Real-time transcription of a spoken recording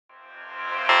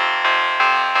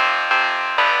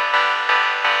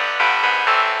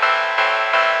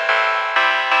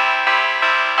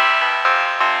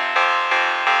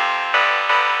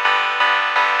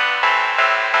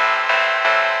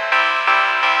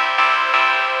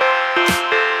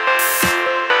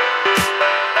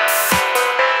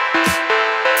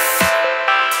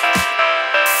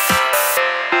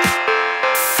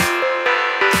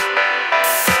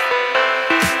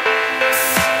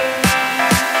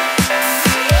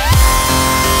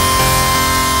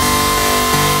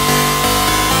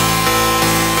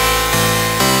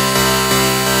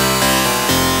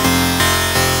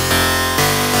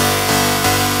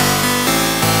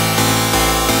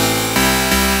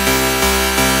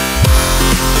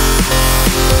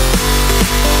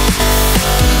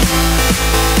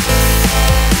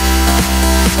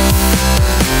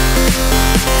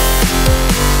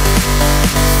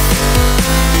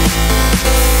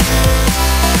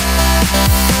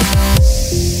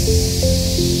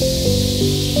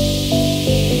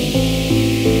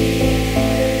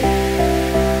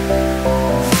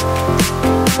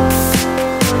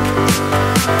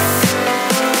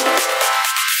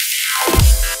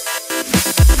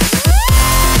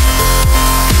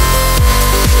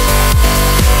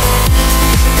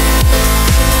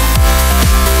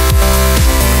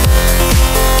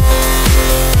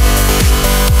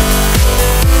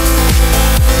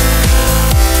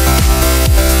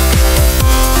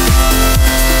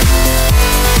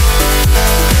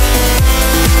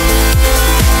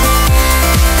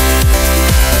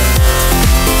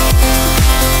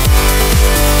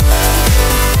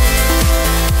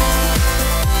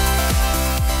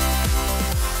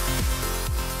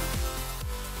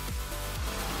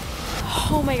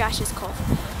gosh, it's cold.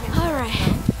 All right.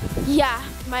 Yeah,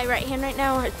 my right hand right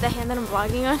now, or the hand that I'm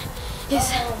vlogging on,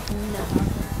 is no.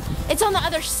 It's on the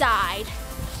other side.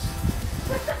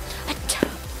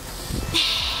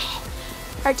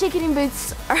 Our ticketing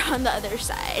booths are on the other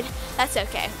side. That's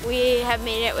okay. We have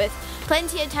made it with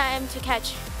plenty of time to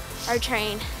catch our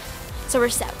train. So we're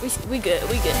set. We good.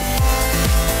 We good.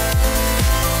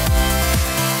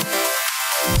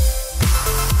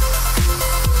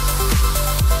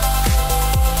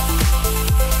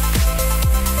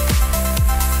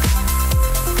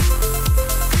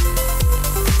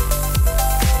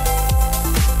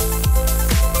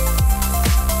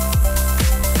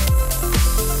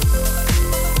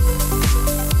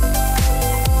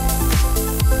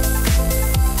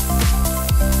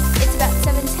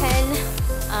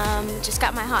 Just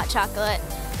got my hot chocolate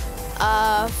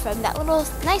from that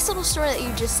nice little store that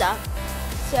you just saw.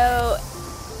 So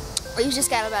we just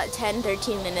got about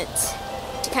 10-13 minutes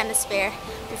to kind of spare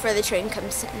before the train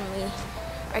comes, and we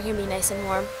are gonna be nice and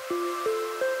warm.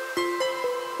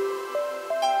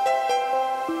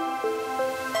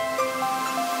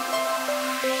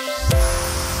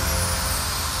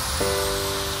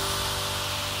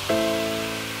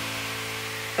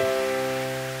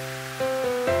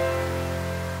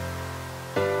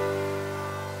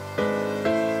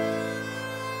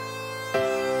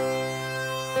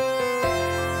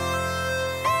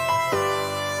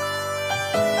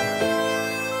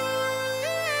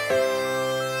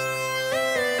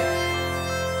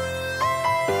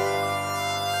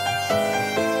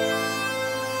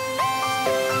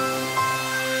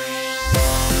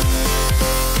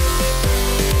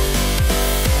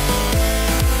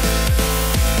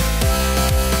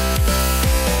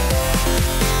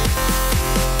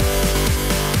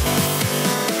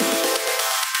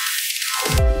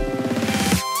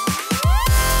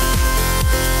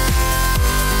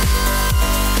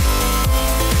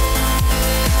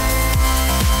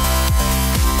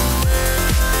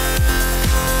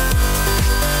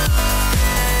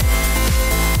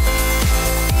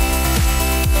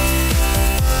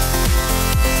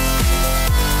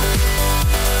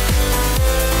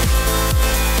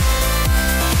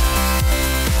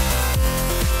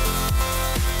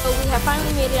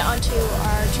 Finally made it onto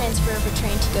our transfer of a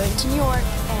train to go into New York,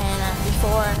 and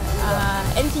before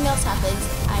anything else happens,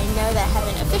 I know that I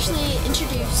haven't officially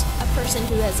introduced a person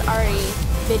who has already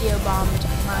video bombed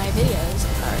my videos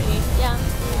already, yeah.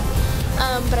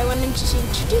 But I wanted to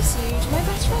introduce you to my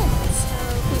best friend,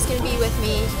 who's going to be with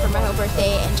me for my whole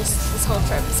birthday and just this whole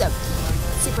trip, so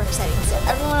super exciting. So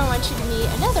everyone, I want you to meet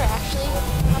another, actually,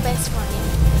 my best friend.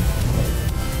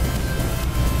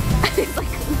 It's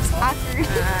like, it's awkward.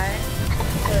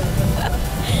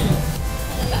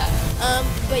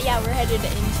 But yeah, we're headed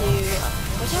into,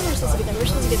 what time are we supposed to be there? We're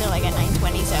supposed to be there like at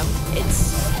 9:20, so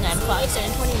it's 9 o'clock, so in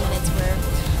 20 minutes we're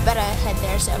about to head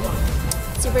there, so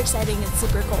super exciting. It's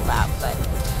super cold out, but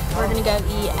we're gonna go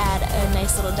eat at a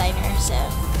nice little diner, so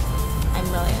I'm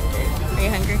really hungry. Are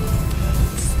you hungry?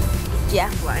 Yeah.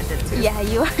 Blinded too. Yeah,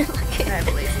 you are. Look at I have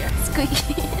lazy eyes.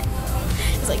 Squeaky.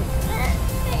 It's like,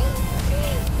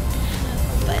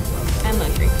 but I'm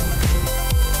hungry.